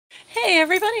Hey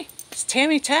everybody, it's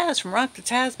Tammy Taz from Rock the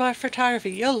TAZbah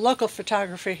Photography, your local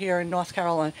photographer here in North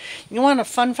Carolina. You want a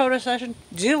fun photo session?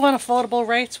 Do you want affordable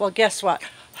rates? Well, guess what?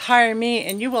 Hire me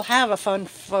and you will have a fun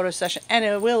photo session, and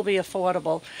it will be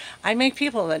affordable. I make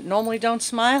people that normally don't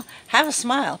smile have a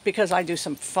smile because I do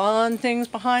some fun things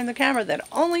behind the camera that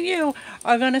only you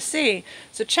are going to see.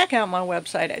 So check out my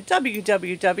website at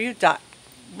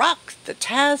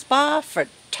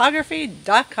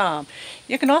www.rockthetazbahphotography.com.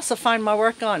 You can also find my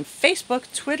work on Facebook,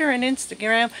 Twitter, and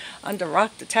Instagram under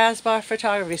Rock the TAZbah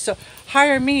Photography. So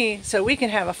hire me so we can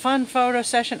have a fun photo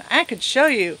session. I could show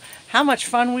you how much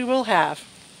fun we will have.